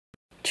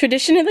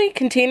Traditionally,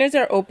 containers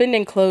are opened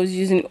and closed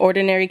using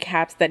ordinary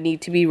caps that need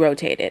to be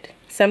rotated.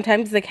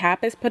 Sometimes the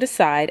cap is put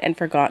aside and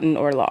forgotten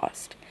or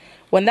lost.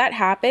 When that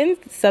happens,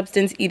 the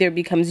substance either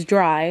becomes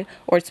dry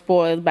or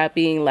spoiled by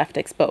being left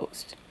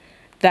exposed.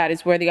 That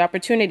is where the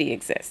opportunity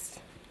exists.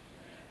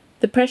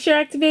 The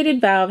pressure-activated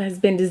valve has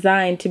been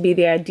designed to be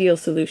the ideal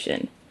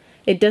solution.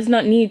 It does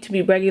not need to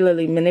be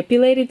regularly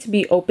manipulated to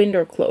be opened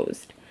or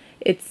closed.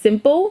 It's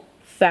simple,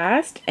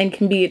 fast, and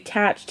can be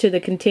attached to the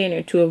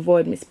container to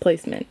avoid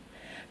misplacement.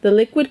 The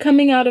liquid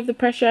coming out of the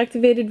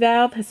pressure-activated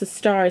valve has a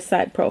star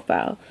side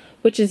profile,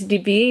 which is a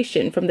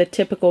deviation from the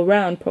typical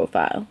round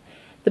profile.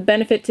 The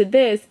benefit to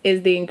this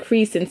is the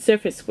increase in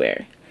surface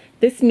wear.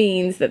 This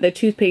means that the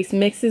toothpaste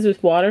mixes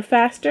with water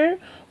faster,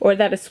 or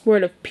that a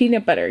squirt of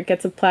peanut butter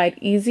gets applied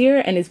easier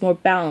and is more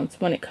balanced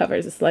when it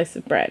covers a slice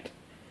of bread.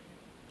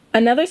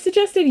 Another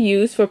suggested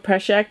use for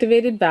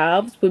pressure-activated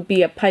valves would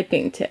be a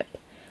piping tip.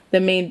 The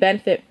main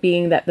benefit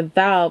being that the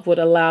valve would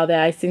allow the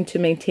icing to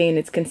maintain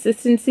its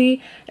consistency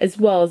as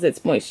well as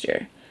its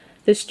moisture.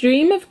 The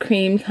stream of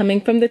cream coming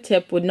from the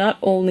tip would not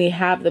only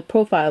have the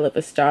profile of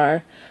a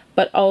star,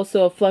 but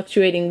also a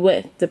fluctuating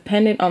width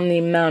dependent on the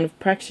amount of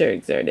pressure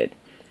exerted.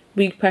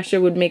 Weak pressure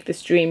would make the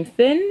stream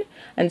thin,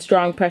 and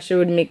strong pressure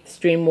would make the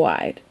stream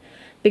wide.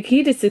 The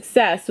key to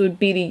success would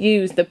be to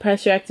use the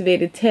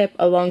pressure-activated tip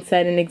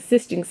alongside an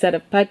existing set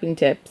of piping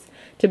tips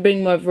to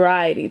bring more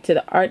variety to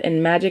the art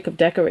and magic of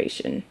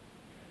decoration.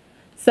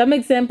 Some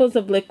examples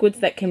of liquids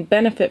that can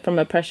benefit from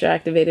a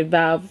pressure-activated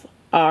valve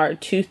are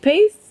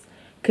toothpaste,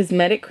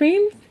 cosmetic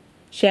creams,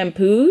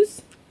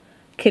 shampoos,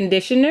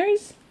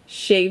 conditioners,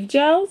 shave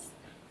gels,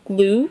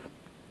 glue,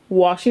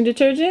 washing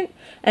detergent,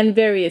 and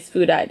various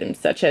food items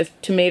such as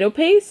tomato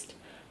paste,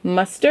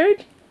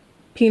 mustard,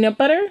 peanut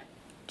butter,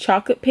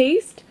 chocolate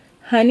paste,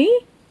 honey,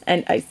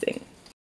 and icing.